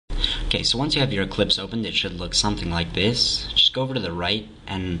Okay, so once you have your Eclipse opened, it should look something like this. Just go over to the right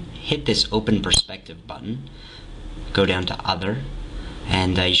and hit this Open Perspective button. Go down to Other,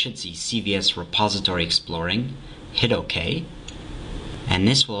 and you should see CVS Repository Exploring. Hit OK, and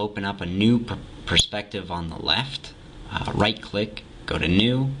this will open up a new perspective on the left. Right-click, go to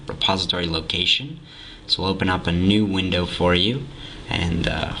New, Repository Location. This will open up a new window for you, and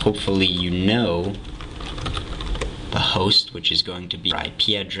hopefully you know the host, which is going to be your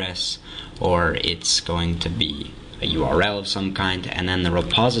IP address, or it's going to be a URL of some kind, and then the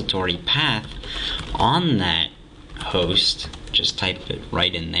repository path on that host, just type it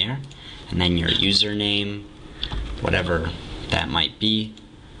right in there, and then your username, whatever that might be,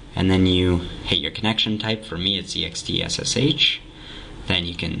 and then you hit your connection type. For me it's EXTSSH. Then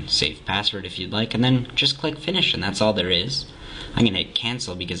you can save password if you'd like, and then just click finish, and that's all there is. I'm going to hit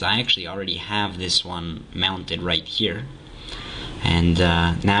cancel because I actually already have this one mounted right here. And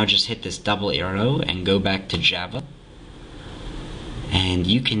now just hit this double arrow and go back to Java. And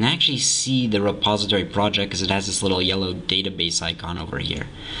you can actually see the repository project because it has this little yellow database icon over here.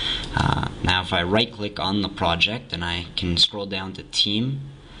 Now if I right click on the project, and I can scroll down to team,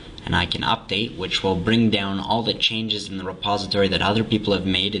 and I can update, which will bring down all the changes in the repository that other people have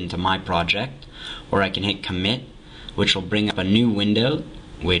made into my project, or I can hit commit, which will bring up a new window,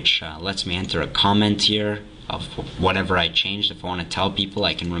 which lets me enter a comment here of whatever I changed. If I want to tell people,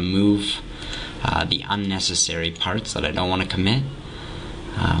 I can remove the unnecessary parts that I don't want to commit.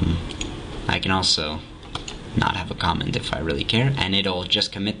 I can also not have a comment if I really care, and it'll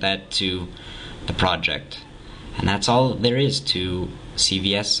just commit that to the project. And that's all there is to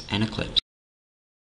CVS and Eclipse.